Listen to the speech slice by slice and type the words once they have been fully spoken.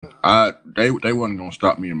They wasn't gonna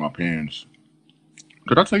stop me in my pens.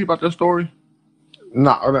 Did I tell you about that story?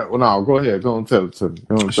 No, go ahead. Go and tell it to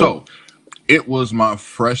me. So, it was my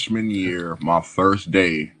freshman year, my first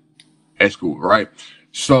day at school, right?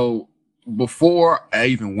 So, before I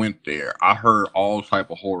even went there, I heard all type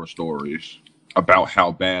of horror stories about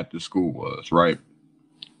how bad the school was, right?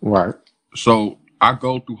 Right. So, I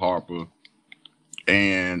go through Harper,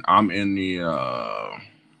 and I'm in the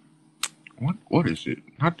what is it?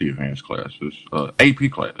 Not the advanced classes. AP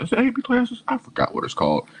class. Is it AP classes? I forgot what it's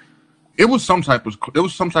called. It was some type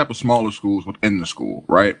of smaller schools within the school,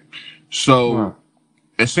 right? So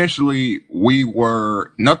essentially,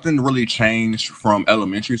 nothing really changed from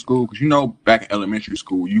elementary school, because back in elementary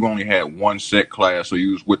school you only had one set class, so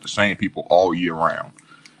you was with the same people all year round.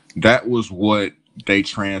 That was what they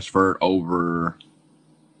transferred over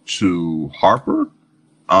to Harper,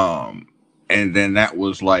 and then that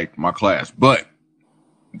was like my class. But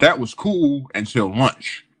that was cool until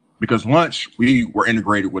lunch. Because lunch, we were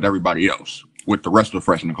integrated with everybody else, with the rest of the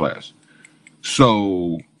freshman class.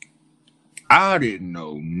 So I didn't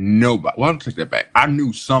know nobody. Well, I'll take that back. I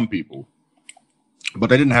knew some people,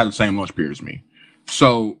 but they didn't have the same lunch period as me.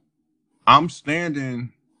 So I'm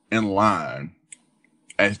standing in line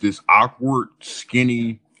as this awkward,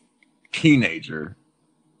 skinny teenager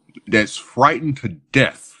that's frightened to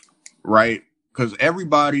death, right? Because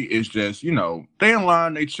everybody is just, they in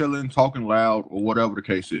line, they chilling, talking loud, or whatever the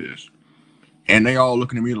case is. And they all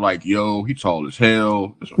looking at me like, yo, he tall as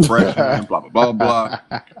hell. It's a freshman, blah, blah, blah, blah.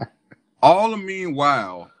 All the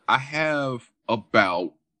meanwhile, I have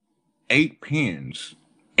about 8 pens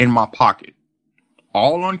in my pocket,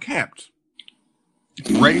 all uncapped,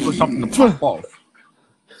 ready for something to pop off.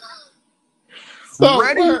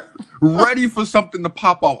 Ready for something to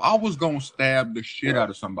pop off. I was gonna stab the shit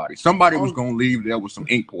out of somebody. Somebody was gonna leave there with some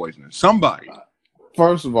ink poisoning. Somebody.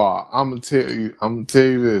 First of all, I'm gonna tell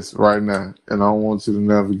you this right now, and I don't want you to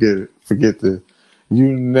never forget this.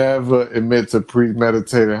 You never admit to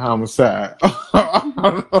premeditated homicide.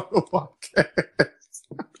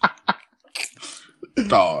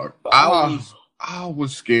 Dog, I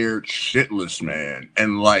was scared shitless, man.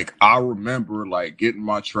 And like, I remember like getting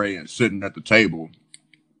my tray and sitting at the table.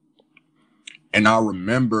 And I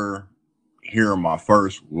remember hearing my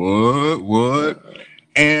first, what?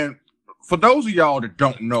 And for those of y'all that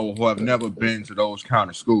don't know, who have never been to those kind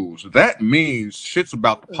of schools, that means shit's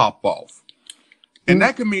about to pop off. And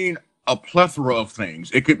that could mean a plethora of things.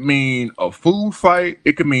 It could mean a food fight.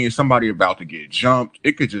 It could mean somebody about to get jumped.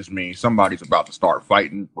 It could just mean somebody's about to start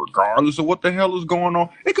fighting, regardless of what the hell is going on.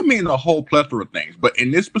 It could mean a whole plethora of things. But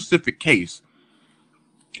in this specific case,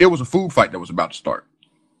 it was a food fight that was about to start.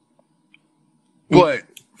 But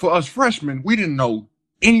for us freshmen, we didn't know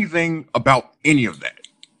anything about any of that.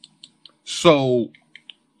 So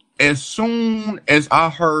as soon as I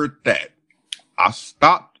heard that, I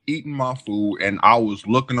stopped eating my food and I was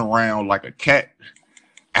looking around like a cat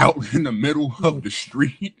out in the middle of the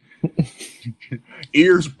street.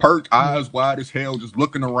 Ears perked, eyes wide as hell, just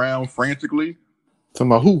looking around frantically. Talking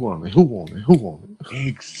about who want it?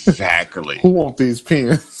 Exactly. Who want these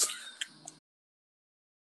pens?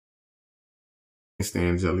 I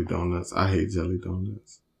stand jelly donuts. I hate jelly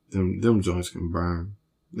donuts. Them joints can burn.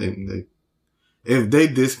 If they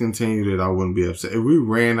discontinued it, I wouldn't be upset. If we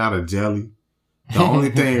ran out of jelly, the only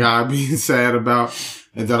thing I'd be sad about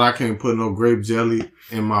is that I can't put no grape jelly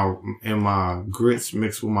in my grits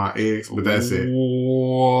mixed with my eggs, but that's it.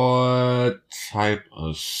 What type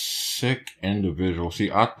of sick individual?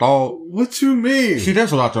 See, I thought... What you mean? See,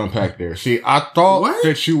 there's a lot to unpack there. See, I thought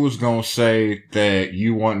that you was going to say that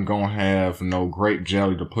you wasn't going to have no grape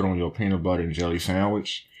jelly to put on your peanut butter and jelly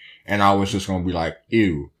sandwich. And I was just going to be like,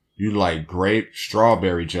 ew, you like grape?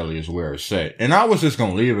 Strawberry jelly is where it's at. And I was just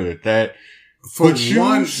going to leave it at that. But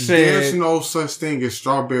you said there's no such thing as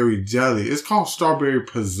strawberry jelly. It's called strawberry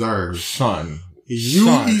preserve. Son,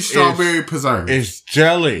 eat strawberry preserve. It's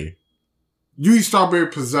jelly. You eat strawberry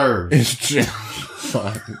preserve. It's jelly.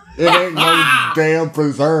 Son. It ain't no damn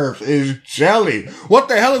preserve. It's jelly. What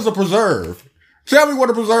the hell is a preserve? Tell me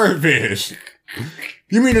what a preserve is.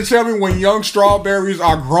 You mean to tell me when young strawberries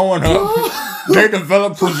are growing up, they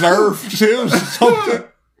develop preservatives or something?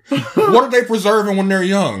 What are they preserving when they're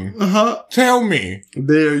young? Tell me.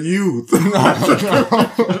 Their youth.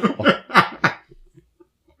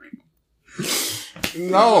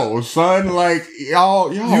 No, son, like,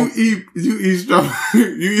 y'all. You eat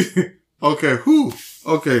strawberry. Okay, who?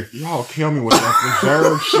 Okay. Y'all kill me with that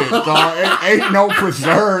preserve shit, dog. It ain't no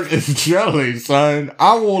preserve. It's jelly, son.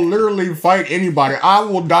 I will literally fight anybody. I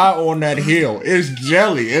will die on that hill. It's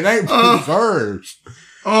jelly. It ain't preserves.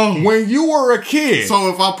 Oh, when you were a kid. So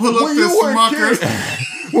if I pull up this Smuckers.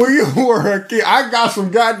 When you were a kid, I got some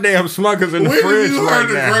goddamn Smuckers in the fridge right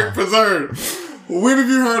now. Grape Preserves? When have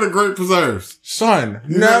you heard of Grape Preserves? Son,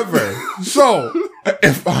 never. So,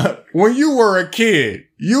 when you were a kid,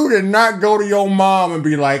 you did not go to your mom and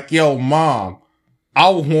be like, yo, mom, I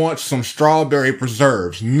want some strawberry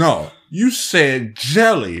preserves. No. You said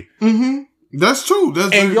jelly. Mm-hmm. That's true.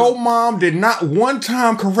 And your mom did not one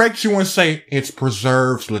time correct you and say, it's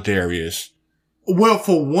preserves, Ladarius. Well,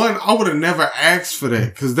 for one, I would have never asked for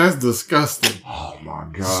that because that's disgusting. Oh my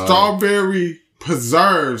God. Strawberry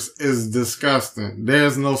preserves is disgusting.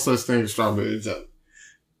 There's no such thing as strawberry jelly.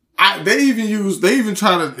 They even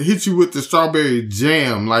try to hit you with the strawberry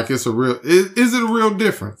jam like it's a real, is it a real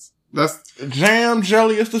difference? That's jam,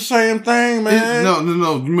 jelly, it's the same thing, man.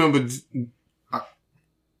 No. Remember,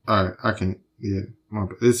 alright, I can, yeah,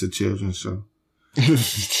 it's a children's show.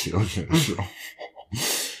 It's a children's show.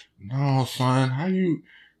 No, son,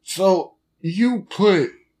 so you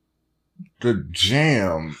put the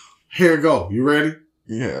jam. Here we go. You ready?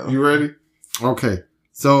 Yeah. You ready? Okay.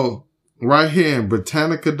 So right here in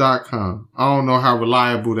Britannica.com, I don't know how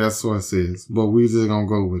reliable that source is, but we just gonna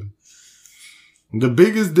go with it. The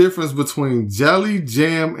biggest difference between jelly,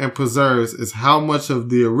 jam, and preserves is how much of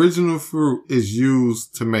the original fruit is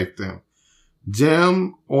used to make them.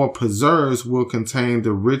 Jam or preserves will contain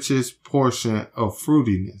the richest portion of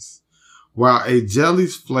fruitiness, while a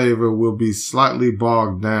jelly's flavor will be slightly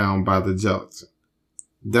bogged down by the gelatin.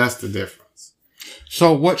 That's the difference.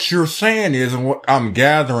 So what you're saying is, and what I'm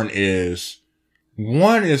gathering is,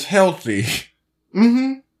 one is healthy.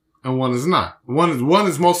 Mm-hmm. And one is not. One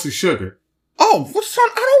is mostly sugar. Oh, well, son,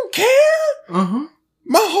 I don't care. Uh-huh.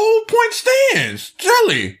 My whole point stands.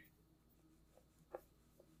 Jelly.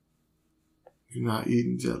 You're not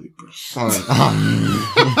eating jelly, bro. Son.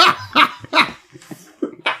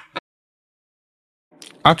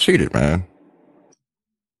 I cheated, man.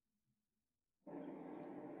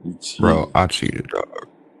 You cheated. Bro, I cheated, dog.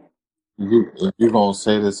 You gonna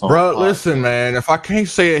say this on Bro, listen, man. If I can't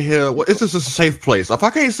say it here, well, this is a safe place. If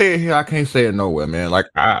I can't say it here, I can't say it nowhere, man. Like,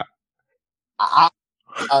 a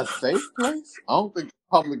safe place? I don't think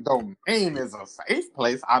public domain is a safe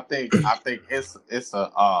place. I think it's a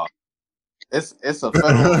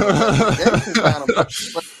federal investigation kind of.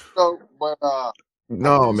 But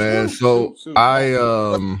no, man. So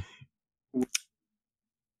I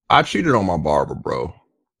cheated on my barber, bro.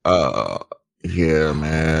 Yeah,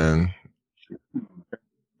 man.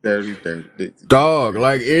 Dirty. Dog,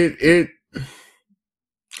 like it.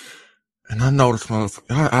 And I know this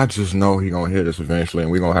motherfucker. I just know he gonna hear this eventually,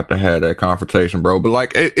 and we gonna have to have that confrontation, bro. But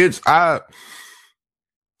like,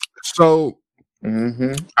 So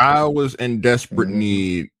I was in desperate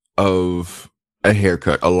need of a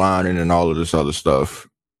haircut, a lining, and all of this other stuff.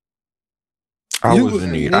 I was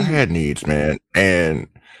in need. I had needs, man, and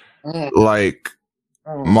like.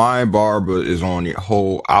 My barber is on the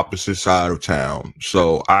whole opposite side of town,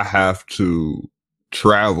 so I have to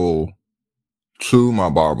travel to my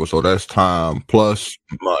barber. So that's time plus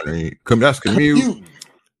money. That's commute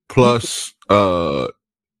plus and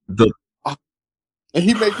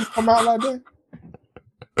he make you come out like that?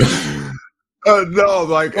 No,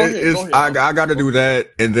 like I got to do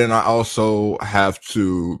that, and then I also have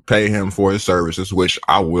to pay him for his services, which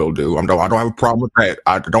I will do. I don't have a problem with that.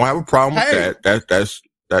 I don't have a problem with that.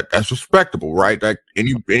 That's respectable, right? That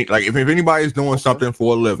like if anybody's doing something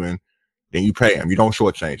for a living, then you pay them. You don't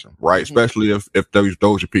shortchange them, right? Especially if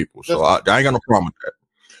those are people. So I ain't got no problem with that.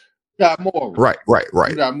 Got more, right.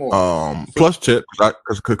 You got more. Plus tip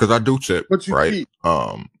because I do tip, but you right? Cheat.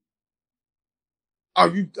 Are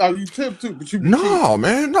you tip too? But you no, cheat.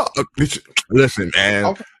 Man, no. Listen, man.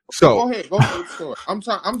 Okay. So go ahead with the story. I'm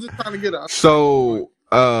just trying to get a. So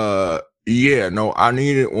yeah, no, I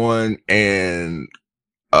needed one, and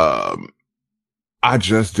I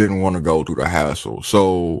just didn't want to go through the hassle.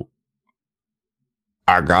 So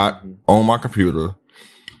I got on my computer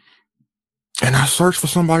and I searched for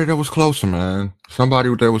somebody that was closer, man.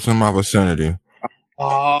 Somebody that was in my vicinity.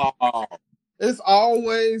 Oh, it's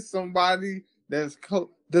always somebody that's close.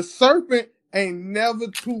 The serpent ain't never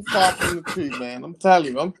too far from the tree, man. I'm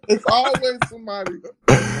telling you, it's always somebody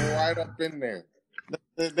right up in there.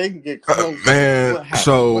 They can get close. Man, what happened?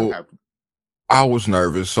 So I was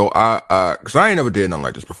nervous. So cause I ain't never did nothing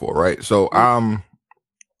like this before, right? So I'm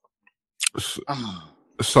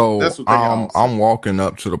walking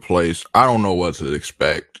up to the place. I don't know what to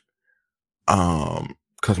expect.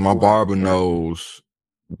 Cause my barber knows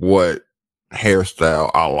what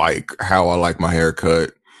hairstyle I like, how I like my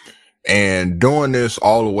haircut. And doing this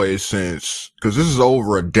all the way since, because this is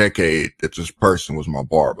over a decade that this person was my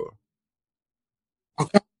barber.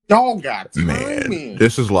 Okay. Y'all got time Man, in.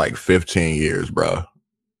 this is like 15 years, bro.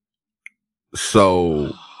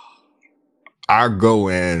 So I go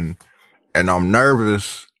in and I'm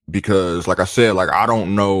nervous because, like I said, like I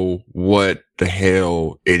don't know what the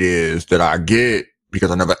hell it is that I get because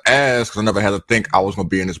I never asked, because I never had to think I was going to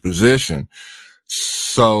be in this position.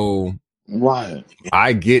 So Right.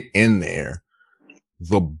 I get in there.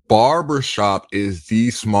 The barbershop is the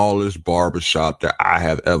smallest barbershop that I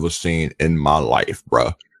have ever seen in my life,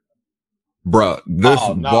 bruh. This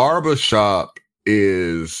barbershop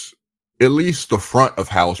is, at least the front of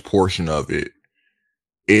house portion of it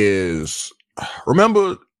is,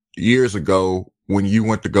 remember years ago when you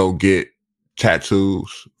went to go get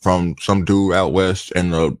tattoos from some dude out west in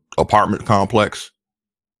the apartment complex?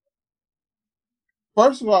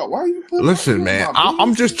 First of all, why are you putting Listen, man,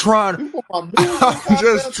 I'm just trying. I'm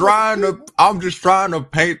just trying to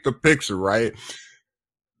paint the picture, right?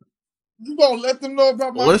 You gonna let them know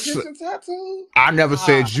about my kitchen tattoos? I never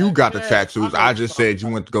said you got the tattoos. I just said you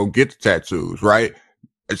went to go get the tattoos, right?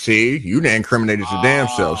 See, you didn't incriminate your damn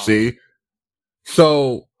self. See,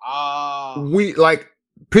 so we like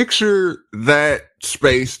picture that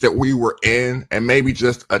space that we were in, and maybe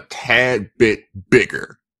just a tad bit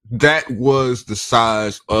bigger. That was the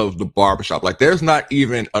size of the barbershop. Like, there's not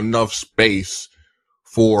even enough space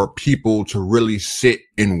for people to really sit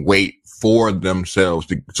and wait for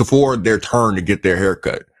themselves for their turn to get their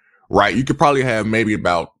haircut, right? You could probably have maybe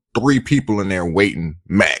about 3 people in there waiting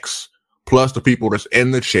max, plus the people that's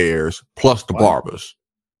in the chairs, plus the barbers.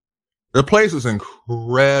 The place is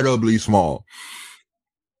incredibly small.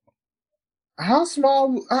 How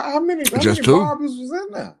small? How many Just 2 barbers was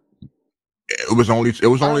in there?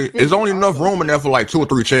 It's only enough room in there for like 2 or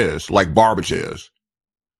 3 chairs, like barber chairs.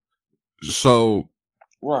 So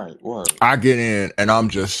right. I get in and I'm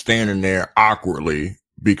just standing there awkwardly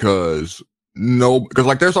because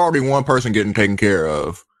like there's already one person getting taken care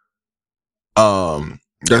of.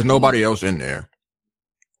 There's nobody else in there.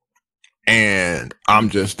 And I'm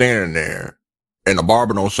just standing there and the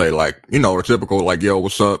barber don't say, like, you know, the typical, like, yo,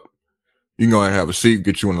 what's up? You can go ahead and have a seat,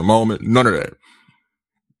 get you in a moment. None of that.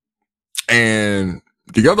 And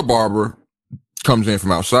the other barber comes in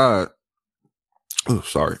from outside. Oh,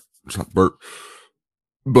 sorry. It's not burp.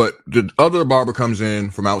 But the other barber comes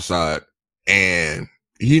in from outside and,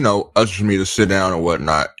 you know, ushers me to sit down and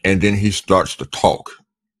whatnot. And then he starts to talk.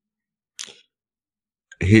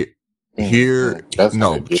 But you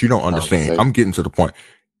don't understand. I'm getting to the point.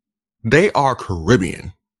 They are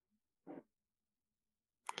Caribbean.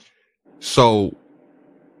 So.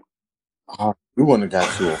 You wouldn't have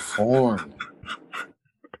got you a foreign.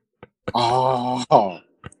 You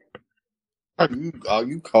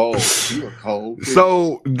cold. You a cold.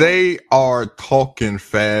 So they are talking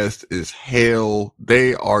fast as hell.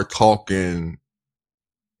 They are talking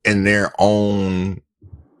in their own,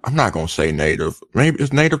 I'm not going to say native. Maybe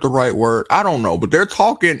is native the right word? I don't know, but they're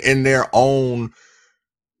talking in their own,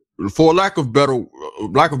 for lack of better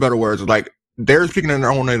words, like they're speaking in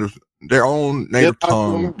their own native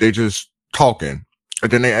tongue. They just talking. And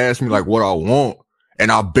then they ask me like what I want.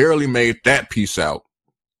 And I barely made that piece out.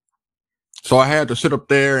 So I had to sit up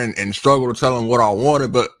there and struggle to tell him what I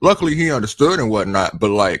wanted, but luckily he understood and whatnot.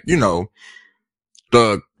 But like, you know,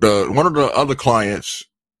 the one of the other clients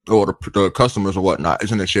or the customers or whatnot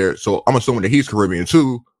is in the chair. So I'm assuming that he's Caribbean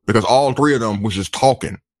too, because all 3 of them was just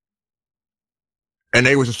talking. And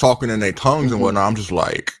they was just talking in their tongues and whatnot. I'm just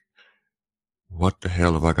like, what the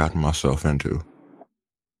hell have I gotten myself into?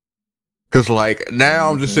 Cause like now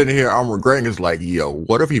I'm just sitting here, I'm regretting. It's like, yo,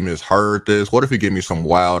 what if he misheard this? What if he give me some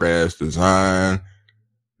wild ass design?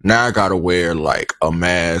 Now I gotta wear like a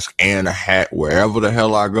mask and a hat wherever the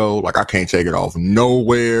hell I go. Like I can't take it off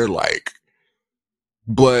nowhere. Like,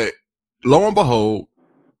 but lo and behold,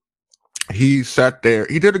 he sat there.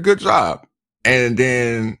 He did a good job. And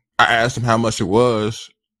then I asked him how much it was.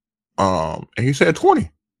 And he said 20.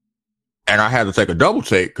 And I had to take a double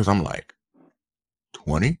take because I'm like,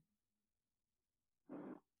 20?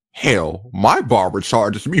 Hell, my barber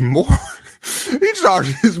charges me more. He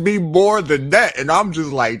charges me more than that. And I'm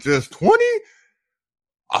just like, just 20?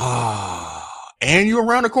 And you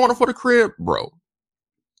around the corner for the crib, bro.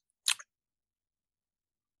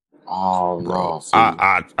 Oh, bro. No.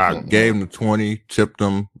 I gave him the 20, tipped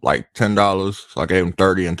him like $10. So I gave him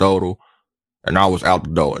 30 in total. And I was out the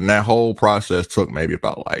door. And that whole process took maybe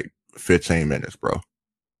about like 15 minutes, bro.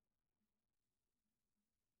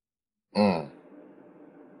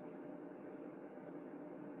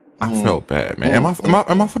 I felt bad, man. Am I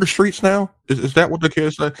for the streets now? Is that what the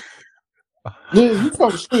kids say? Yeah, you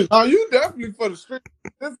for the street. No, you definitely for the street.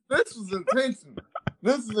 This was intentional.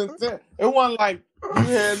 This is intent. It wasn't like you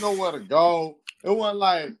had nowhere to go. It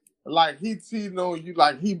wasn't like he cheating on you,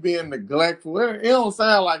 like he being neglectful. It don't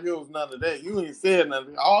sound like it was none of that. You ain't said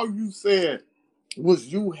nothing. All you said was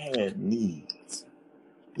you had needs.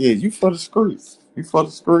 Yeah, you for the streets. You for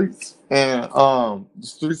the streets, and the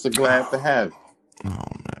streets are glad to have you Oh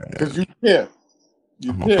man, because you care.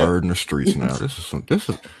 You I'm a care. bird in the streets now. This is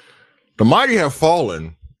the mighty have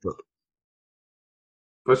fallen.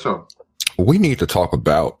 For sure. We need to talk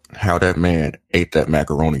about how that man ate that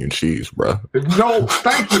macaroni and cheese, bro. No,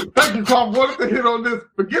 thank you, Carl. I wanted to hit on this.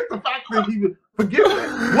 Forget the fact that forget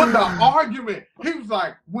that. What the argument? He was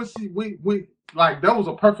like, we like that was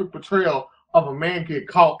a perfect portrayal of a man get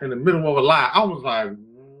caught in the middle of a lie. I was like,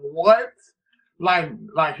 what? Like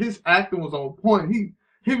his acting was on point.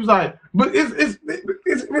 He was like, but it's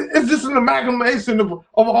just an amalgamation of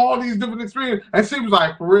all these different experiences. And she was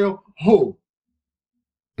like, for real, who?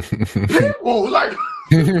 People like.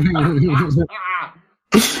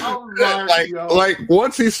 like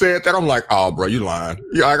once he said that, I'm like, oh, bro, you lying.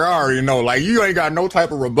 Like, I already know. Like, you ain't got no type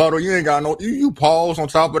of rebuttal. You ain't got no. You pause on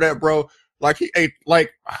top of that, bro. Like he ate.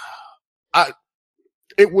 Like,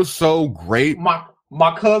 it was so great. My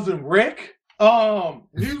cousin Rick, he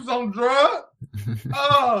was on drugs.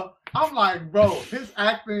 I'm like, bro, his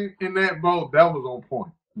acting in that, bro, that was on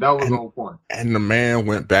point. On point. And the man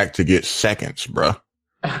went back to get seconds, bro.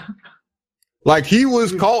 Like he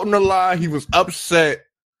was caught in a lie. He was upset,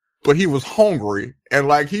 but he was hungry, and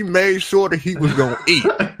like he made sure that he was gonna eat.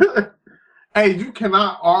 Hey, you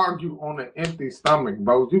cannot argue on an empty stomach,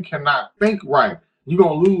 bro. You cannot think right. You're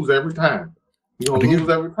gonna lose every time. You're gonna lose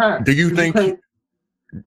every time. Do you think?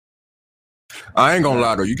 I ain't gonna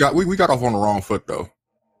lie though. We got off on the wrong foot though.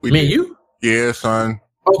 Me and you? Yeah, son.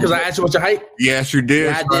 Oh, because I asked you what your height? Yes, you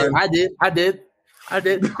did. Yeah, I did.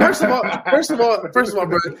 First of all,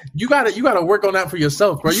 bro, you gotta work on that for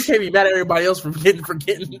yourself, bro. You can't be mad at everybody else for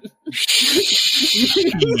forgetting. Yeah.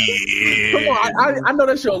 Come on, I know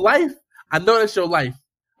that's your life.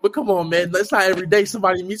 But come on, man. It's not every day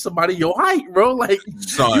somebody meets somebody your height, bro. Like,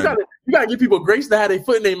 son. you gotta give people grace to have their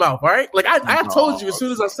foot in their mouth, all right? Like I told you as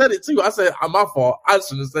soon as I said it too. I said, my fault. I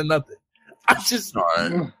shouldn't have said nothing. I just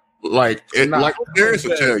like Darius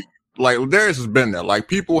will tell you. Like Darius has been there. Like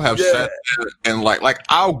people have sat there and like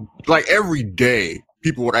every day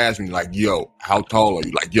people would ask me like, yo, how tall are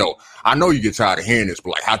you? Like, yo, I know you get tired of hearing this,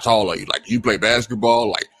 but like, how tall are you? Like, you play basketball?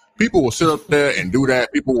 Like, people will sit up there and do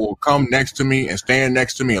that. People will come next to me and stand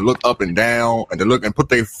next to me and look up and down and look and put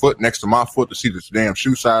their foot next to my foot to see this damn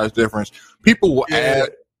shoe size difference. People will ask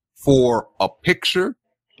for a picture.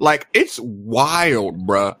 Like, it's wild,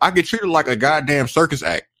 bruh. I get treated like a goddamn circus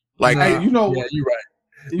act. Like, hey, you know, you're right.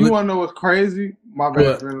 You want to know what's crazy? My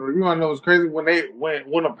bad, friend. You want to know what's crazy?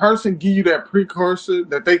 When a person give you that precursor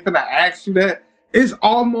that they finna ask you that, it's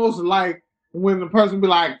almost like when the person be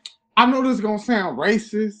like, I know this is gonna sound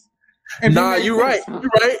racist. And you're right. You're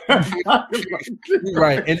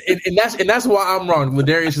right. And that's why I'm wrong with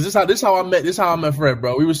Darius. This is how I met Fred,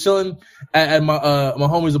 bro. We was chilling at my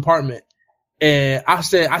homie's apartment, and I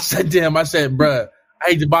said to him, bruh, I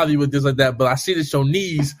hate to bother you with this like that, but I see that your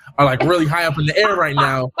knees are like really high up in the air right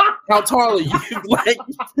now. How tall are you?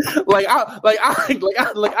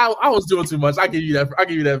 I was doing too much. I give you that. I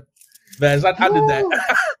did that.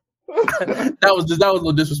 that was a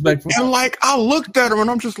little disrespectful. And like I looked at him and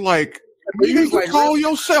I'm just like, you like, call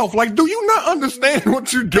yourself. Like, do you not understand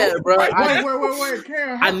what you're doing? Yeah, bro. Wait,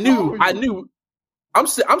 Karen, I knew. I'm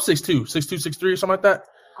 6'2", 6'3", or something like that.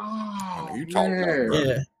 Oh, you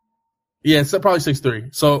talking? Yeah, so probably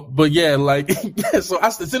 6'3". So, but yeah, like, so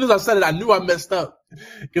as soon as I said it, I knew I messed up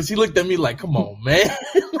because he looked at me like, "Come on, man."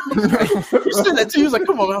 He said that too. He was like,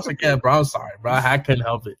 "Come on." I was like, "Yeah, bro, I'm sorry, bro. I couldn't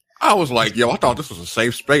help it." I was like, "Yo, I thought this was a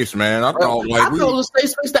safe space, man. I thought it was a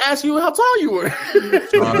safe space to ask you how tall you were."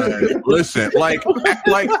 Listen, like.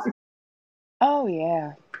 Oh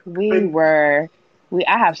yeah,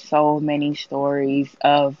 I have so many stories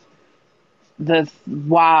of the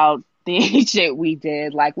wild shit we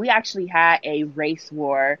did. Like, we actually had a race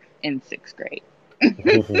war in 6th grade.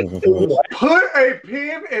 Put a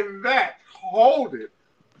pin in that. Hold it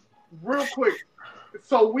real quick.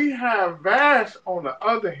 So we have Vash on the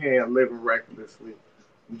other hand living recklessly,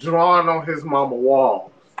 drawing on his mama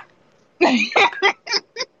walls.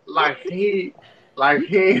 like he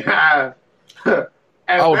had, and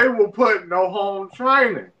they will put no home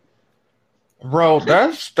training. Bro,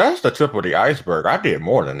 that's the tip of the iceberg. I did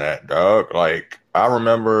more than that, dog. Like, I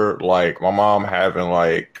remember, like, my mom having,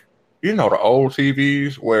 like, you know, the old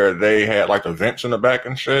TVs where they had, like, the vents in the back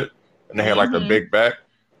and shit, and they had, like, the big back.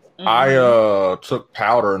 I took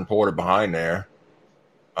powder and poured it behind there.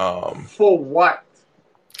 For what?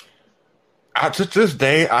 To this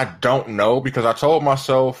day, I don't know because I told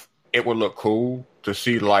myself it would look cool to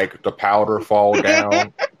see like the powder fall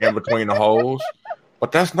down in between the holes.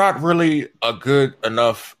 But that's not really a good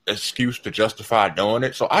enough excuse to justify doing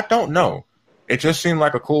it. So I don't know. It just seemed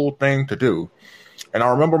like a cool thing to do. And I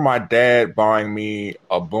remember my dad buying me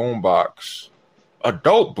a boombox,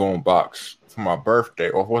 adult boombox for my birthday,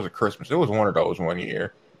 or was it Christmas? It was one of those one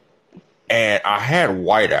year. And I had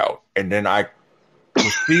whiteout. And then I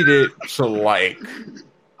proceeded to like,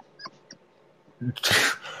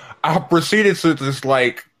 I proceeded to just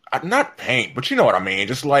like, not paint, but you know what I mean?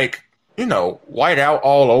 Just like, you know, white out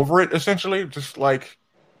all over it, essentially. Just like,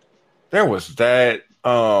 there was that.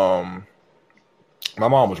 My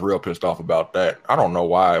mom was real pissed off about that. I don't know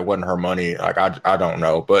why. It wasn't her money. Like, I don't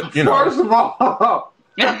know. But, you know. First of all,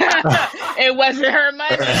 it wasn't her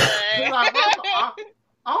money. I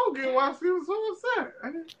don't get why she was so upset.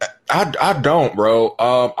 I don't, bro.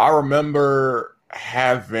 I remember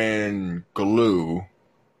having glue,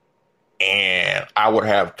 and I would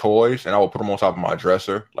have toys, and I would put them on top of my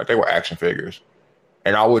dresser, like they were action figures,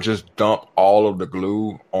 and I would just dump all of the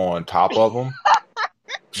glue on top of them,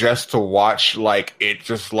 just to watch, like it,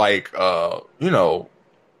 just like you know,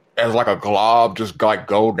 as like a glob, just like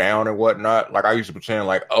go down and whatnot. Like I used to pretend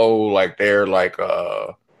like, oh, like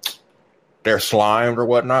they're slimed or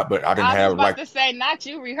whatnot, but I didn't have like to say, not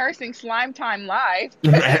you rehearsing Slime Time live.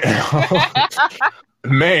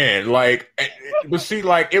 Man, like, but see,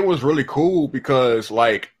 like, it was really cool because,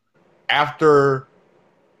 like, after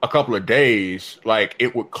a couple of days, like,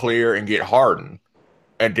 it would clear and get hardened.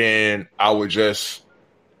 And then I would just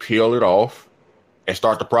peel it off and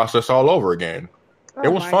start the process all over again.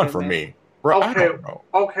 It was fun for me. Bro, I don't know.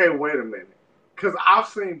 Okay, wait a minute. Because I've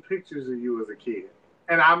seen pictures of you as a kid,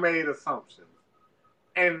 and I made assumptions.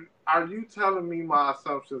 And are you telling me my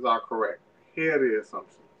assumptions are correct? Here are the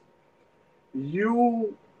assumptions.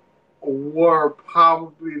 You were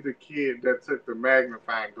probably the kid that took the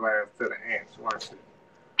magnifying glass to the ants, weren't you?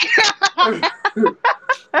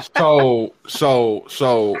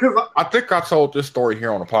 So, I think I told this story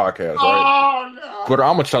here on the podcast, right? Oh, no. But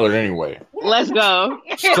I'm going to tell it anyway. Let's go.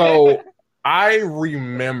 So, I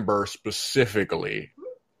remember specifically,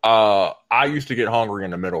 I used to get hungry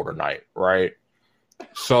in the middle of the night, right?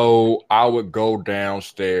 So I would go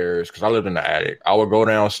downstairs because I lived in the attic. I would go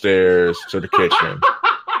downstairs to the kitchen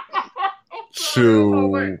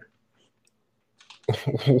to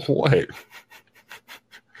what?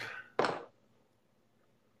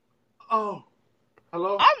 Oh,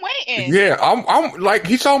 hello. I'm waiting. Yeah, I'm like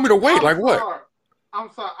he told me to wait. Like sorry. what? I'm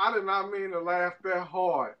sorry. I did not mean to laugh that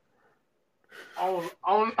hard on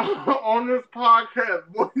this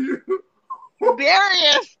podcast. Boy,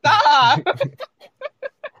 Darius, stop.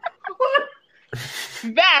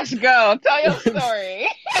 Bash, go. Tell your story.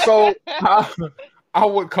 So I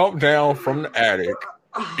would come down from the attic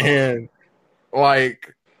and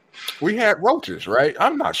like we had roaches, right?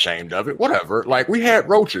 I'm not ashamed of it. Whatever. Like we had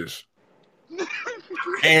roaches.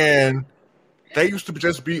 And they used to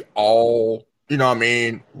just be all, you know what I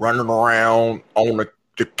mean, running around on the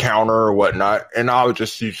counter or whatnot. And I would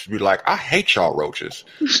just used to be like, I hate y'all roaches.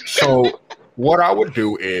 So what I would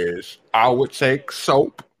do is I would take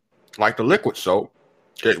soap, like the liquid soap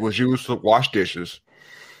that was used to wash dishes,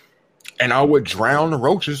 and I would drown the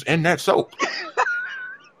roaches in that soap.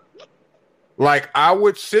 Like, I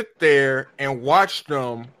would sit there and watch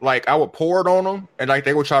them, like, I would pour it on them, and, like,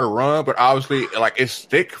 they would try to run, but obviously, like, it's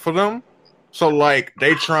thick for them. So, like,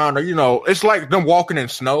 they trying to, you know, it's like them walking in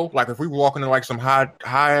snow. Like, if we were walking in, like, some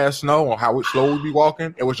high-ass snow, or how slow we'd be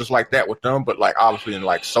walking, it was just like that with them, but, like, obviously in,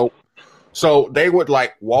 like, soap. So they would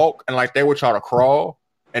like walk and like they would try to crawl.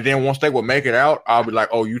 And then once they would make it out, I'll be like,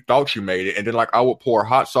 oh, you thought you made it. And then like I would pour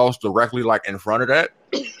hot sauce directly like in front of that.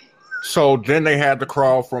 So then they had to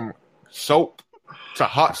crawl from soap to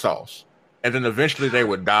hot sauce. And then eventually they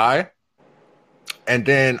would die. And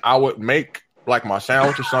then I would make like my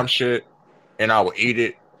sandwich or some shit and I would eat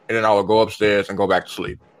it. And then I would go upstairs and go back to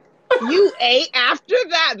sleep. You ate after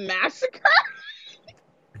that massacre?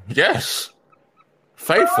 Yes.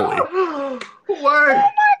 Faithfully. Wait. Oh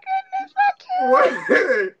my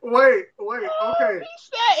goodness, Wait. Okay. He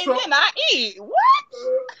said, and then I eat. What?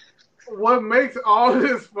 What makes all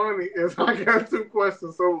this funny is I got two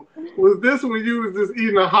questions. So, was this when you was just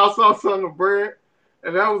eating a hot sauce on the bread,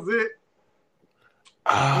 and that was it?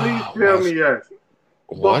 Please tell me yes.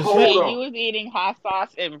 Was Wait, it? you was eating hot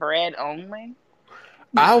sauce and bread only?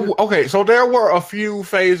 Okay, so there were a few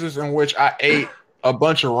phases in which I ate a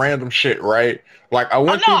bunch of random shit, right? Like I Oh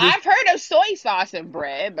went no, through this. I've heard of soy sauce in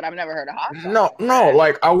bread, but I've never heard of hot sauce No, in no, bread.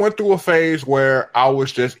 like I went through a phase where I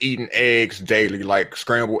was just eating eggs daily, like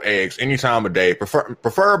scrambled eggs any time of day,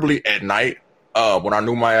 preferably at night. When I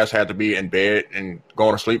knew my ass had to be in bed and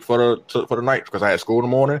going to sleep for the night because I had school in the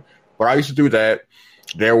morning. But I used to do that.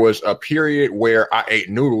 There was a period where I ate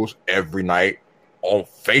noodles every night, all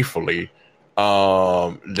faithfully.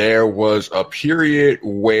 There was a period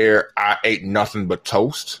where I ate nothing but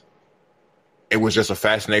toast. It was just a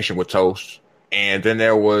fascination with toast. And then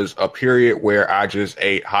there was a period where I just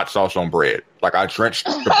ate hot sauce on bread. Like I drenched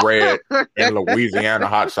the bread in Louisiana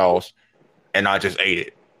hot sauce and I just ate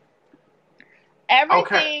it.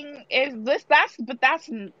 Everything is this. That's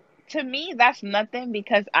to me. That's nothing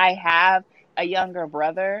because I have a younger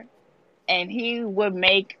brother, and he would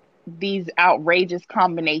make these outrageous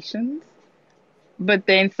combinations. But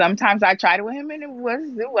then sometimes I tried it with him, and it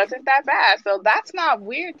wasn't that bad. So that's not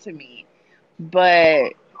weird to me.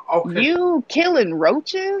 But Okay. you killing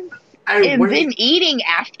roaches Hey, and then eating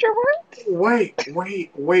afterwards? wait.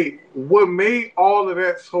 What made all of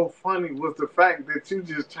that so funny was the fact that you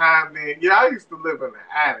just chimed in. Yeah, I used to live in the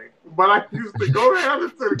attic, but I used to go down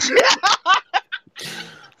into the kitchen.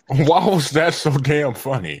 Why was that so damn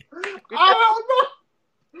funny? I don't know.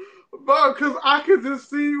 But because I could just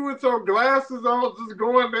see you with your glasses on, just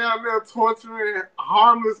going down there torturing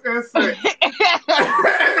harmless insects.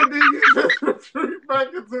 And then you just retreat back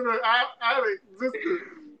into the attic just to,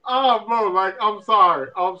 oh, bro, like, I'm sorry.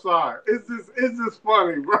 It's just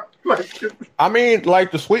funny, bro. Like, I mean,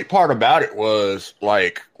 like the sweet part about it was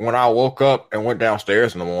like when I woke up and went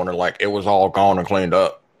downstairs in the morning, like it was all gone and cleaned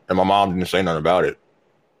up, and my mom didn't say nothing about it.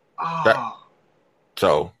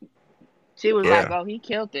 So she was like, "Oh, he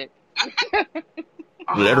killed it."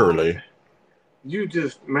 Literally. You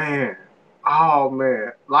just, man. Oh,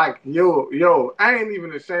 man. Like, yo, I ain't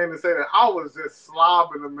even ashamed to say that. I was just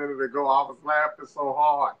slobbing a minute ago. I was laughing so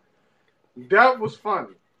hard. That was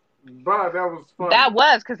funny. Bro, that was funny. That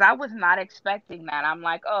was because I was not expecting that. I'm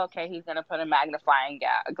like, oh, okay, he's going to put a magnifying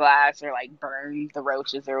glass or like burn the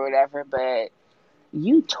roaches or whatever. But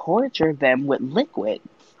you torture them with liquids.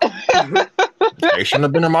 They shouldn't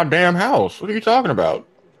have been in my damn house. What are you talking about?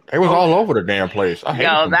 They was all over the damn place. I hate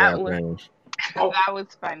them damn things. That was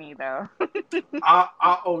funny though.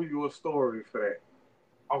 I owe you a story for that.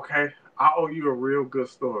 Okay, I owe you a real good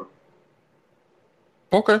story.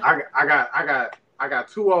 Okay. I got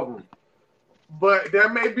two of them, but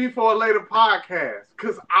that may be for a later podcast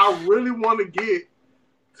because I really want to get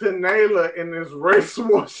to Nayla in this race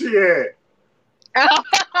war she had.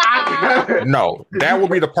 No, that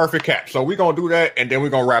would be the perfect cap. So we're gonna do that, and then we're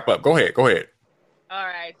gonna wrap up. Go ahead. All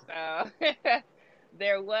right, so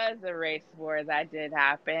there was a race war that did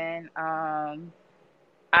happen.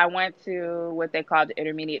 I went to what they call the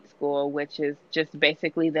intermediate school, which is just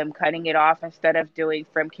basically them cutting it off. Instead of doing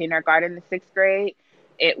from kindergarten to sixth grade,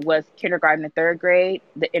 it was kindergarten to third grade.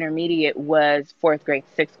 The intermediate was fourth grade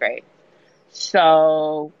to sixth grade.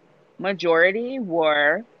 So majority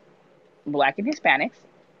were Black and Hispanics,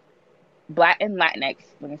 Black and Latinx.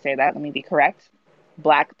 Let me say that. Let me be correct.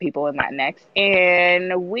 Black people and Latinx.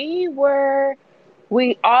 And we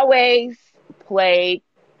always played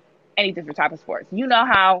any different type of sports. You know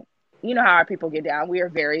how our people get down. We are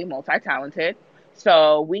very multi-talented.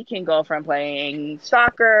 So we can go from playing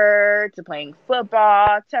soccer to playing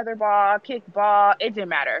football, tetherball, kickball. It didn't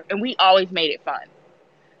matter. And we always made it fun.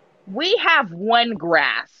 We have one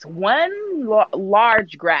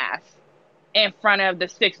large grass in front of the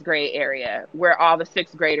sixth grade area where all the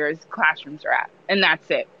sixth graders' classrooms are at. And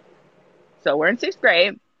that's it. So we're in sixth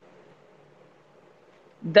grade.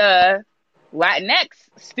 The Latinx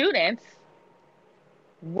students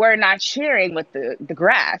were not cheering with the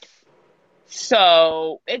grass.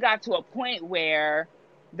 So it got to a point where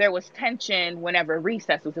there was tension whenever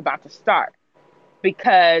recess was about to start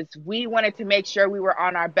because we wanted to make sure we were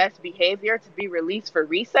on our best behavior to be released for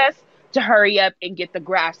recess to hurry up and get the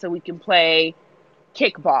grass so we can play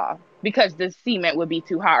kickball because the cement would be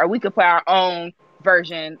too hot, or we could play our own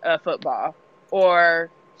version of football or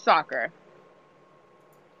soccer.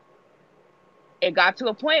 It got to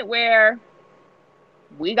a point where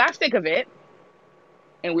we got sick of it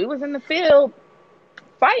and we was in the field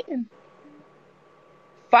fighting,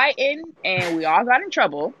 and we all got in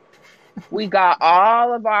trouble. We got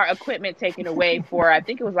all of our equipment taken away for, I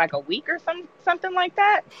think it was like a week or something like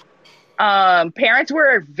that. Parents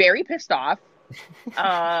were very pissed off.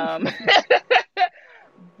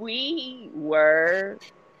 We were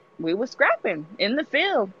scrapping in the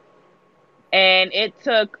field, and it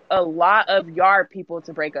took a lot of yard people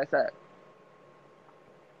to break us up.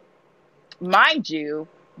 mind you,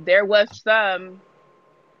 there was their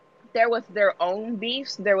own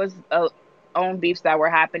beefs. There was own beefs that were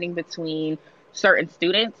happening between certain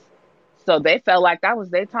students. So they felt like that was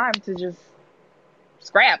their time to just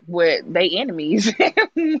scrap with their enemies.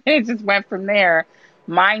 It just went from there.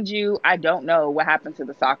 Mind you, I don't know what happened to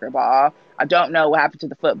the soccer ball. I don't know what happened to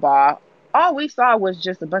the football. All we saw was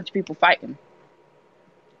just a bunch of people fighting.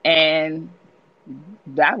 And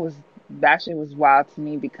that shit was wild to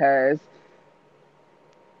me because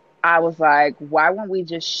I was like, why won't we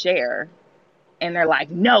just share? And they're like,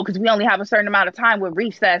 no, because we only have a certain amount of time with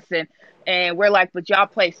recess, and we're like, but y'all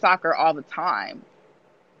play soccer all the time.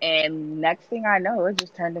 And next thing I know, it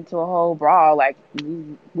just turned into a whole brawl. Like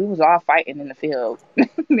we was all fighting in the field,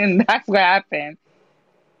 and that's what happened.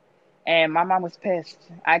 And my mom was pissed.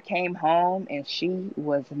 I came home and she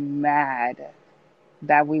was mad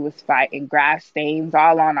that we was fighting. Grass stains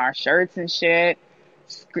all on our shirts and shit.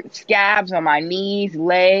 Scabs on my knees,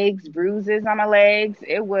 legs, bruises on my legs.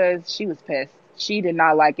 She was pissed. She did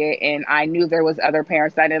not like it, and I knew there was other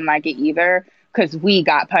parents that didn't like it either because we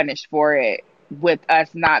got punished for it with us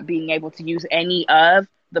not being able to use any of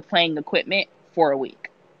the playing equipment for a week.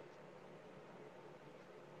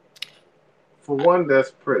 For one, that's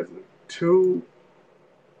prison. Two,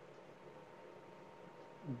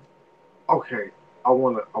 okay, I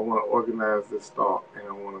wanna organize this thought, and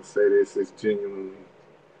I wanna say this as genuinely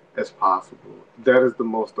as possible. That is the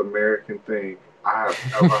most American thing I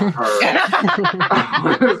have ever heard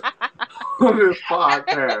on this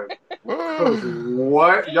podcast.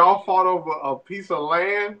 What? Y'all fought over a piece of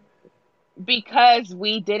land? Because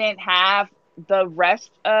we didn't have the rest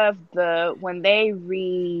of when they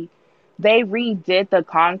redid the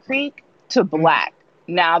concrete to black.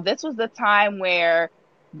 Now, this was the time where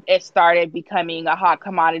it started becoming a hot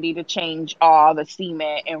commodity to change all the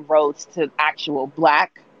cement and roads to actual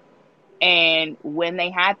black. And when they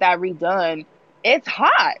had that redone, it's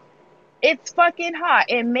hot. It's fucking hot.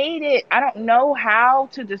 It made it, I don't know how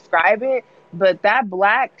to describe it, but that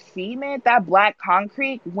black cement, that black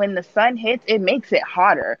concrete, when the sun hits, it makes it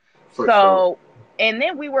hotter. For sure. And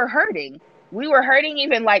then we were hurting. We were hurting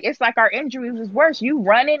even like, it's like our injuries was worse. You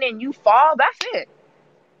running and you fall, that's it.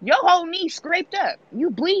 Your whole knee scraped up.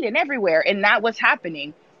 You bleeding everywhere. And that was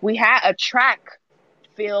happening. We had a track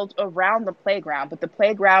field around the playground, but the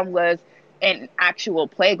playground was an actual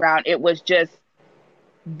playground. It was just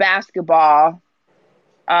basketball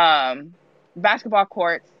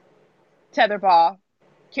courts, tetherball,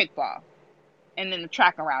 kickball, and then the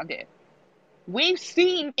track around it. We've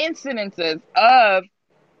seen incidences of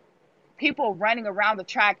people running around the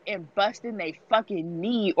track and busting their fucking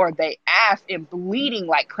knee or their ass and bleeding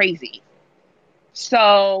like crazy.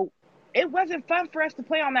 So it wasn't fun for us to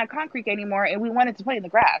play on that concrete anymore, and we wanted to play in the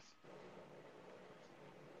grass.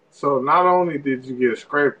 So not only did you get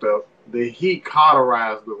scraped up, the heat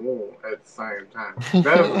cauterized the wound at the same time.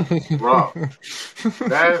 That's rough.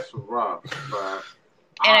 That's rough. But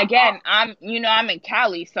and again, I'm in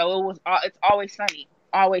Cali, so it's always sunny.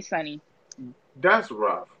 Always sunny. That's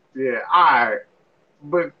rough. Yeah,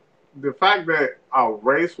 but the fact that a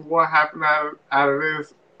race war happened out of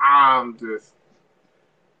this, I'm just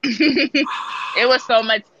it was so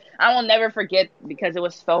much. I will never forget because it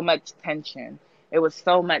was so much tension. It was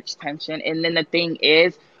so much tension. And then the thing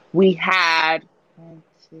is, we had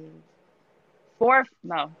 5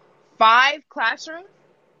 classrooms.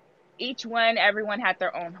 Everyone had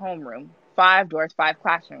their own homeroom. 5 doors, 5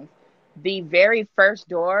 classrooms. The very first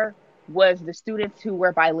door was the students who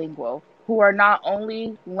were bilingual, who are not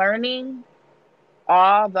only learning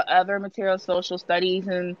all the other material, social studies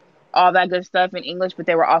and all that good stuff in English, but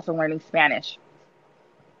they were also learning Spanish.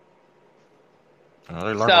 They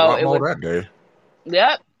learned a lot more that day.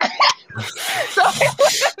 Yep. so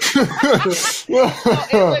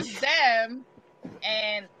it was them,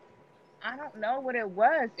 and I don't know what it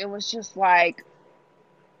was. It was just like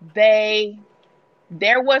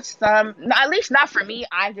there was some, at least not for me.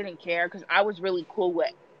 I didn't care because I was really cool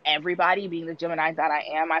with everybody, being the Gemini that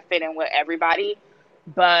I am. I fit in with everybody,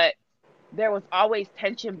 but there was always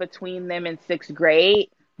tension between them in 6th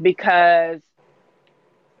grade because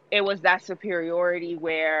it was that superiority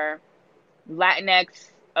where Latinx,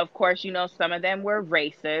 of course, some of them were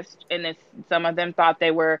racist, and some of them thought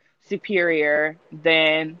they were superior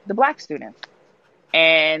than the black students.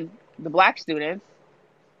 And the black students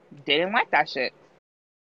didn't like that shit.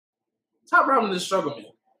 Top ramen is struggle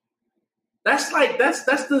meal. That's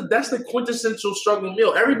the quintessential struggle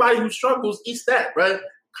meal. Everybody who struggles eats that, right?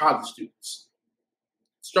 College students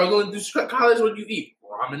struggling through college. What do you eat?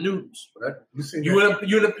 Ramen noodles, right? You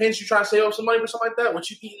in a pinch, you try to save up some money for something like that. What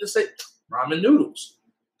you eating to say? Ramen noodles.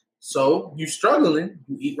 So you struggling,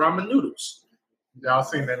 you eat ramen noodles. Y'all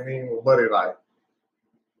seen that meme with Buddy like?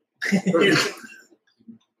 I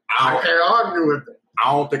I can't argue with it.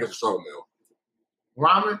 don't think it's a struggle meal.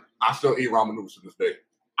 Ramen. I still eat ramen noodles to this day.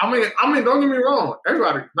 I mean, don't get me wrong.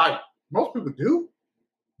 Everybody, like most people do,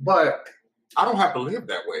 but I don't have to live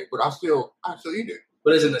that way, but I still eat it.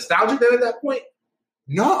 But is it nostalgic then at that point?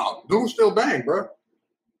 No, noodles still bang, bro.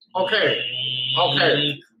 okay.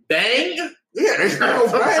 Bang? Yeah, they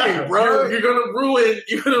still bang, bro. You're gonna ruin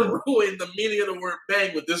the meaning of the word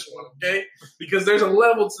bang with this one, okay? Because there's a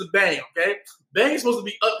level to bang, okay? Bang is supposed to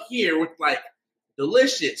be up here with like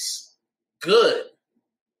delicious, good.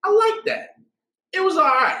 I like that. It was all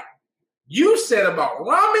right. You said about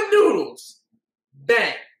ramen noodles,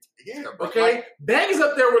 bang. Yeah, bro. Okay, Like, bang is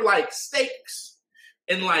up there with like steaks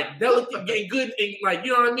and like delicate, getting good, and like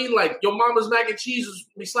you know what I mean. Like your mama's mac and cheese was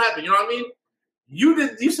be slapping. You know what I mean?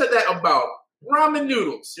 You said that about ramen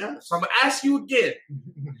noodles. Yeah. So I'm gonna ask you again.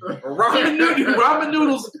 ramen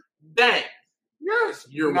noodles, bang. yes,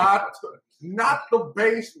 You're not the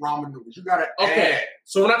base ramen noodles. You gotta okay. add.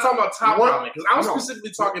 So we're not talking about top What? ramen because I was No.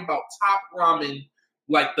 specifically talking about top ramen,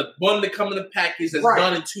 like the one that come in the package that's Right.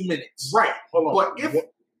 done in 2 minutes. Right. Hold on. But if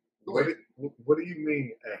What do you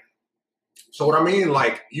mean? so, what I mean,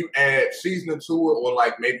 like you add seasoning to it, or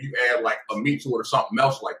like maybe you add like a meat to it or something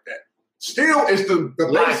else like that. Still, it's the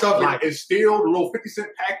base of it is still the little 50-cent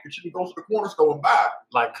pack that you can go to the corner store and buy.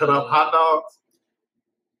 Like cut up hot dogs?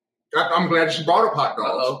 I'm glad that you brought up hot dogs.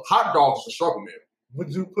 Uh-oh. Hot dogs is a struggle meal. Would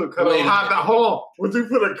you put cut Wait up a hot minute. dogs? Hold on. Would you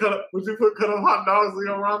put cut up hot dogs in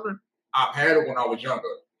your ramen? I've had it when I was younger.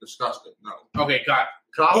 Disgusting. No, Okay, got it.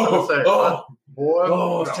 Cause I was gonna say, boy, I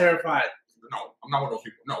was No. terrified. no, I'm not one of those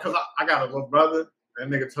people. No, because I got a little brother. That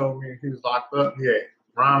nigga told me he was locked up. He had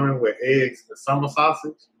ramen with eggs and summer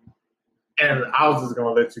sausage. And I was just gonna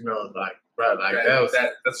let you know, like, bro, like that's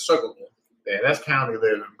a struggle. yeah, that's county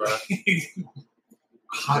living, bro.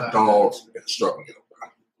 hot dogs is a struggle meal. Bro.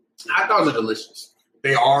 Hot dogs are delicious.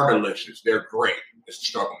 They are delicious. They're great. It's a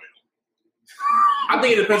struggle meal. I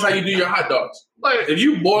think it depends how you do your hot dogs. Like if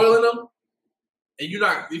you boiling them, and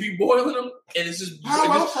if you boiling them, and it's just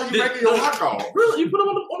How else are you making your hot dog? Really, you put them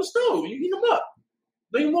on the stove. You heat them up.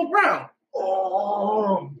 Make them more brown.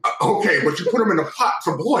 Oh, Okay, but you put them in a pot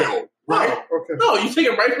to boil, right? okay. No, you take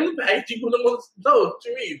them right from the package. You put them on the stove. What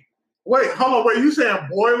you mean? Wait, hold on. Wait, you saying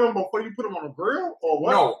boil them before you put them on the grill, or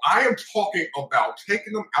what? No, I am talking about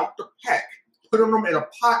taking them out the pack, putting them in a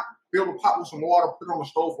pot, fill the pot with some water, put them on the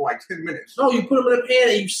stove for like 10 minutes. No, you put them in a pan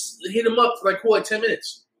and you heat them up for like 10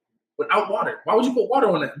 minutes without water. Why would you put water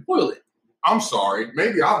on that and boil it? I'm sorry.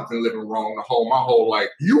 Maybe I've been living wrong my whole life.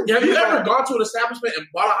 Have you ever gone to an establishment and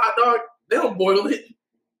bought a hot dog? They don't boil it.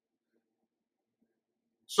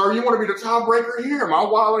 Sir, you want to be the tiebreaker here? Am I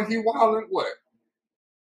wilding? He wilding? What?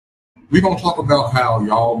 We're going to talk about how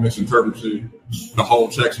y'all misinterpreted the whole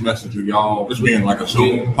text message of y'all just being like a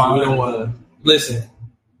Zoom. We don't want to.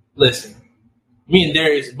 Listen. Me and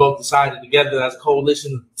Darius both decided together as a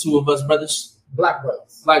coalition, two of us brothers, Black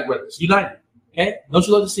brothers, united. Okay? Don't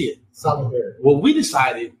you love to see it? solidarity. What we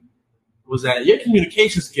decided was that your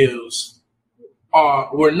communication skills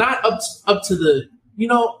were not up to the, you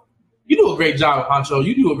do a great job, Pancho.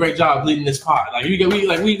 You do a great job leading this pod. Like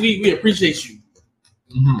we appreciate you.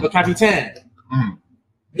 Mm-hmm. Capitan. Mm-hmm.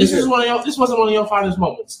 This wasn't one of your finest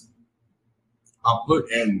moments. I put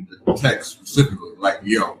in the text specifically, like,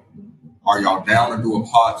 yo, are y'all down to do a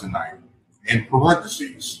pod tonight? In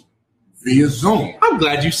parentheses, via Zoom. I'm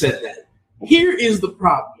glad you said that. Here is the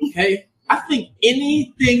problem, okay? I think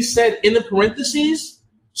anything said in the parentheses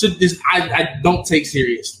I don't take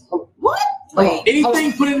serious. What?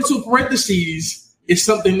 Anything put into parentheses is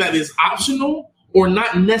something that is optional or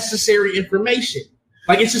not necessary information.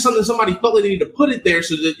 Like it's just something somebody felt like they need to put it there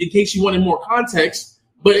so that in case you wanted more context,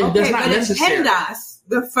 but it does not necessary. In PEMDAS,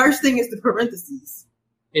 the first thing is the parentheses.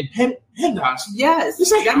 In PEMDAS? Yes.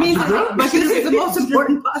 That means but this is the most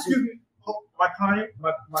important part. Excuse me. My client,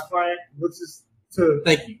 which is to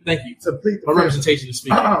thank you to plead the my representation to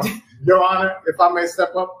speak. Your Honor, if I may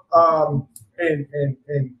step up and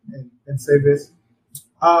say this.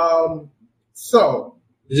 So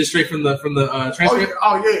is this straight from the transcript?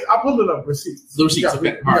 Oh yeah, I pulled it up. Receipts. The receipts.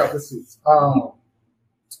 Okay. All right. Receipts.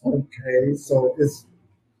 Okay, so it's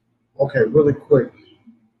okay. Really quick.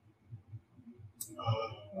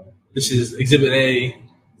 This is Exhibit A,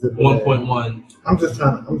 1.1. I'm just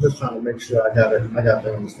trying to make sure I got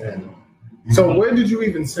the understanding. So where did you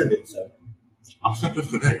even send it, sir? I sent this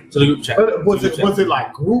today. To the group chat. Was it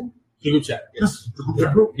like group? The group chat. Yes. The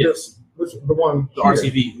group. Yes. Which the one? The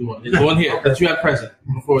RTV. The one here that you have present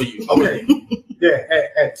before you. Okay. Yeah.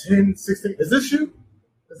 At 10:16. Is this you?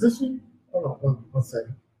 Is this you? Hold on, one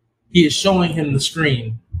second. He is showing him the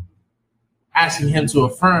screen, asking him to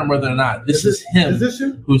affirm whether or not this is him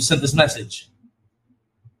who sent this message.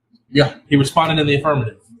 Yeah, he responded in the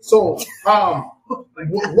affirmative. So,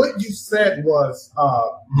 what you said was,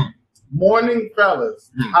 morning, fellas.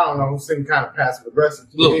 I don't know, seemed kind of passive aggressive.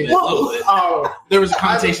 A little bit. There was a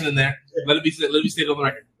connotation in there. Let it be stated on the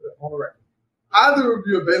record. On the record. Either of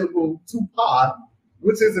you available to pod,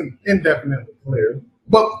 which isn't indefinitely clear,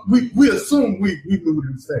 but we assume we knew what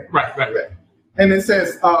he was saying. Right. And it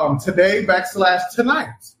says today / tonight.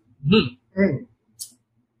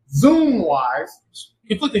 Zoom wise.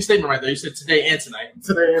 Conflicting statement right there. You said today and tonight.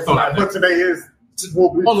 Today and tonight, but today is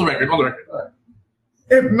on the record. Right.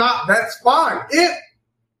 If not, that's fine. If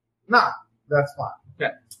not, that's fine.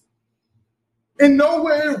 Okay. In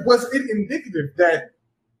nowhere was it indicative that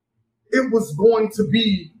it was going to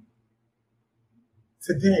be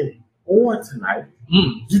today or tonight.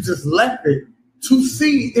 You just left it to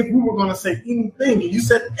see if we were going to say anything. And you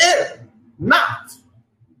said, if not,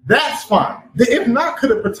 that's fine. The if not could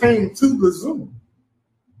have pertained to the Zoom,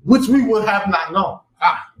 which we would have not known.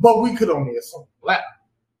 But we could only assume.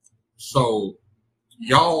 So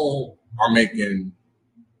y'all are making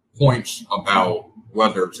points about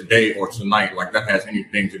whether today or tonight, like that has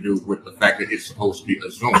anything to do with the fact that it's supposed to be a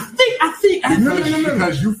Zoom. I think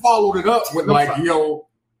because you followed it up with yo,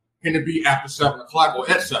 can it be after 7 o'clock or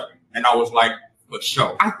at 7? And I was like, for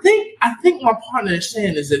sure. I think my partner is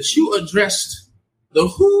saying is that you addressed the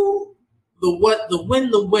who, the what, the when,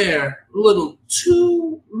 the where a little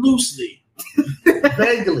too loosely.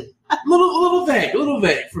 Vaguely. A little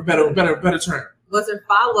vague for better term. Was there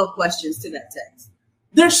follow-up questions to that text?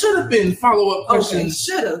 There should have been follow-up questions.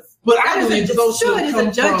 Okay, should have. But I believe those should have come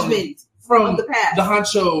a judgment from the past. The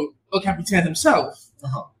honcho El Capitan himself.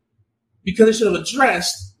 Because they should have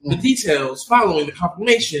addressed the details following the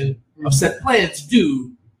confirmation of said plan to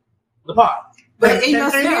do the pod. But in your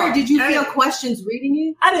spirit, did you feel questions reading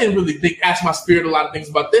you? I didn't really ask my spirit a lot of things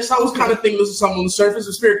about this. I was kind of thinking this was something on the surface.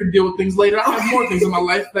 The spirit could deal with things later. I have more things in my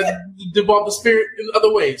life that involve the spirit in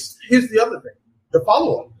other ways. Here's the other thing. The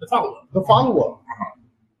follow-up.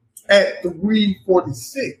 At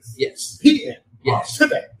 3:46 p.m. Yes.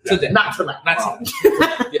 Today. Not tonight.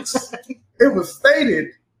 Yes. It was stated,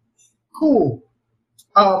 cool.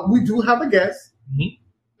 We do have a guest,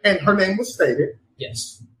 and her name was stated.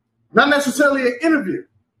 Yes. Not necessarily an interview,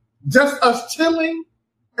 just us chilling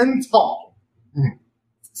and talking.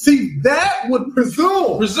 See, that would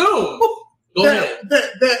presume Go ahead.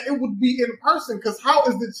 That it would be in person, because how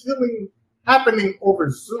is the chilling happening over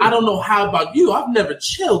Zoom? I don't know how about you. I've never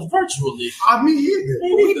chilled virtually. I mean, either.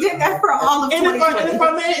 We did that for all of 2020. And if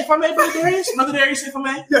I may, Brother Darius, if I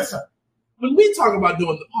may. Yes, sir. When we talk about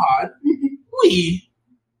doing the pod, we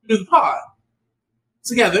do the pod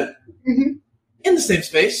together in the same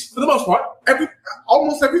space for the most part.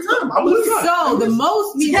 Almost every time. So the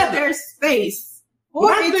most means that there's space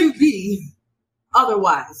for it to be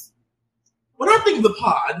otherwise. When I think of the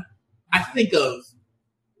pod, I think of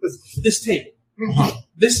this table,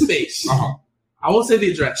 this space. I won't say the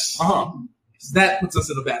address. Because that puts us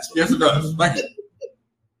in a bad spot. Yes, it does. Thank you.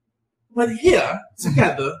 But here,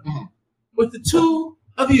 together, with the two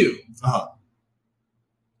of you.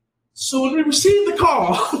 So when we received the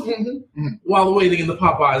call while waiting in the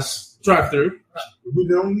Popeyes drive-thru, we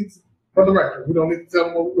don't need to, for the record, we don't need to tell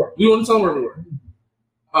them where we were. We don't tell them where we were.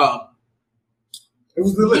 It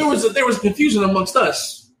was there was confusion amongst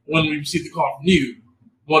us when we received the call from you,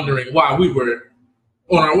 wondering why we were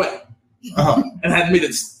on our way and had made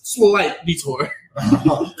a slight detour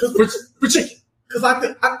for chicken. Because I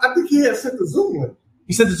think he had sent the Zoom link.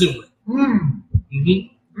 He sent the Zoom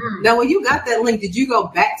link. Now, when you got that link, did you go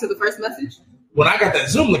back to the first message? When I got that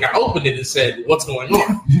Zoom link, I opened it and said, "What's going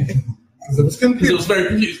on?" Because it was confusing. It was very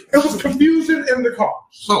confusing. It was confusion in the car.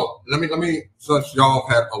 So let me. Since y'all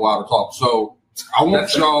had a while to talk, so I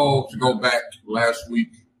want y'all to go back last week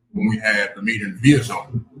when we had the meeting via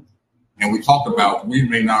Zoom, and we talked about we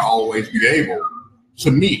may not always be able to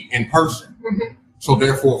meet in person. So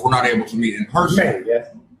therefore, if we're not able to meet in person,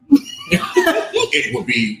 it would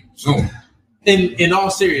be Zoom. In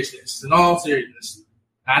all seriousness,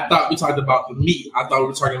 I thought we talked about the meet. I thought we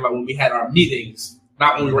were talking about when we had our meetings,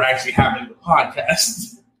 not when we were actually having the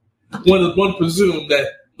podcast. One presumed that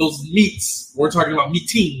those meets, we're talking about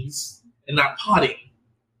meetings and not potting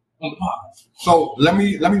on the pod. So let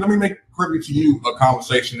me make privy to you a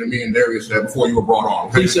conversation that me and Darius had before you were brought on.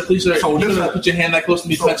 Okay? Please, sir. So put your hand that close to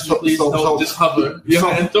me, touch me, please. Don't just hover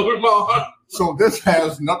your hand over my arm. So this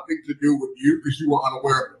has nothing to do with you because you were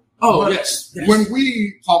unaware Oh, But yes. When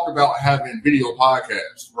we talked about having video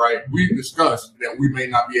podcasts, right, we discussed that we may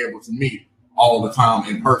not be able to meet all the time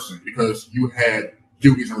in person because you had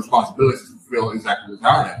duties and responsibilities to fulfill exactly as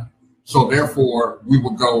I have. So therefore, we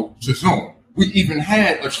would go to Zoom. We even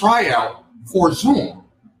had a tryout for Zoom.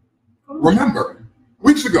 Remember,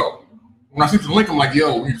 weeks ago, when I sent the link, I'm like,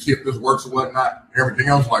 yo, we need to see if this works or whatnot, everything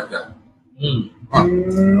else like that.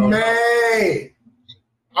 May.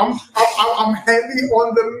 I'm heavy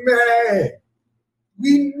on the May.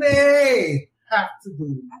 We may have to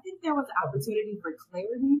do. I think there was an opportunity for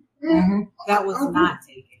clarity Mm-hmm. that was not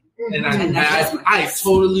taken. And I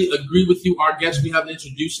totally agree with you. Our guest we haven't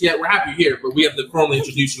introduced yet. We're happy you're here, but we have to formally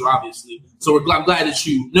introduce you, obviously. So I'm glad that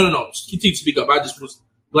you. No. Continue to speak up. I just was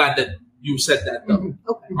glad that you said that, though.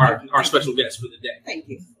 Okay. Our special guest for the day. Thank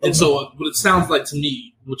you. And so, what it sounds like to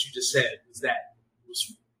me, what you just said, is that it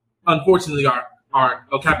was unfortunately our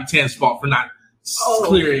El Capitan's fault for not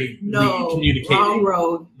clearly communicating wrong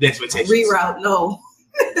road. The expectations. Reroute, no.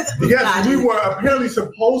 Yes, we were apparently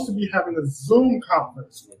supposed to be having a Zoom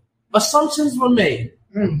conference. Assumptions were made.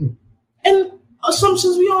 Mm-hmm. And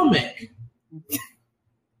assumptions we all make.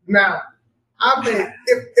 Now, I mean,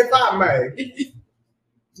 if I may,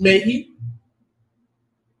 May he?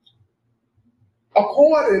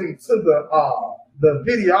 according to the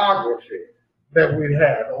videography that we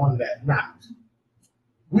had on that night,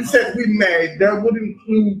 we said that would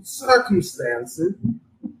include circumstances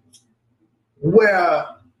where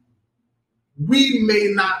we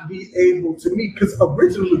may not be able to meet, because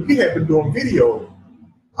originally we had been doing video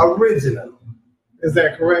originally. Is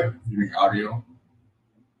that correct? You mean audio?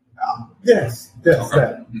 Yes, Okay.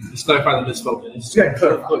 that. Let's clarify the misspoken. Yeah,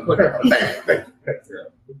 clarify. Thank you.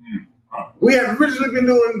 We had originally been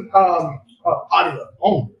doing audio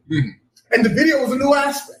only. Mm-hmm. And the video was a new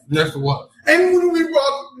aspect. That's the what? And when we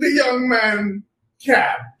brought the young man,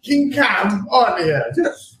 King Cam, on here,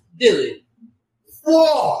 just Dilly.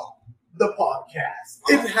 for the podcast,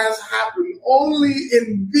 it has happened only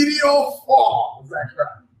in video form. Is that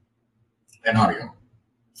correct? And audio.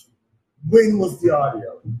 When was the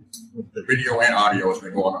audio? The video and audio has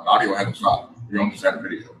been going on. Audio hasn't stopped. We only just had the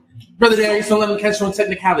video. Brother Darius, don't let him catch on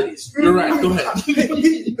technicalities. You're right. Go ahead.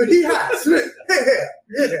 he has.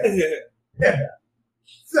 Yeah.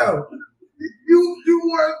 So you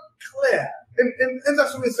were clear, and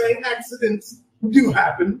that's what we're saying. Accidents do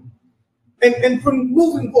happen, and from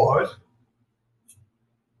moving forward,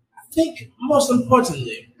 I think most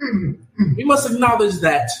importantly, we must acknowledge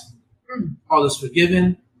that all is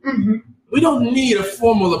forgiven. We don't need a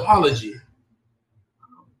formal apology.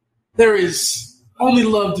 There is only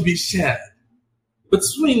love to be shared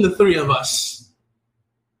between the three of us.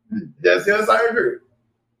 yes, I agree.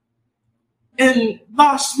 And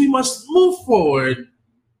thus, we must move forward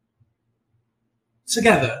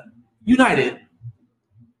together, united,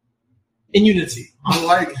 in unity. I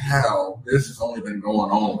like how this has only been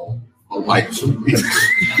going on for like 2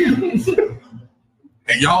 weeks.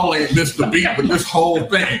 And y'all ain't missed the beat with this whole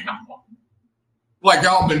thing. Like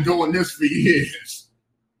y'all been doing this for years.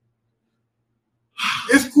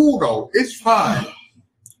 It's cool though. It's fine.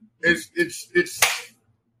 It's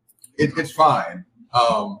fine.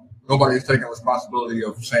 Nobody's taking responsibility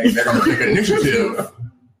of saying they're going to take initiative,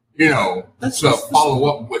 to follow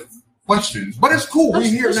up with questions. But it's cool. We're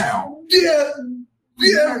here now. Yeah, We're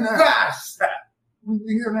here now.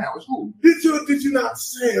 It's cool. Did you not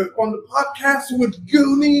say on the podcast with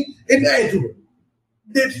Goonie and Edward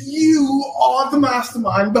that you are the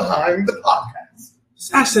mastermind behind the podcast?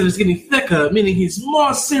 This accent is getting thicker, meaning he's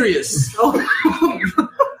more serious.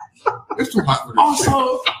 It's too hot for this shit.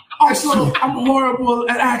 Also, I'm horrible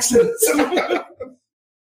at accents.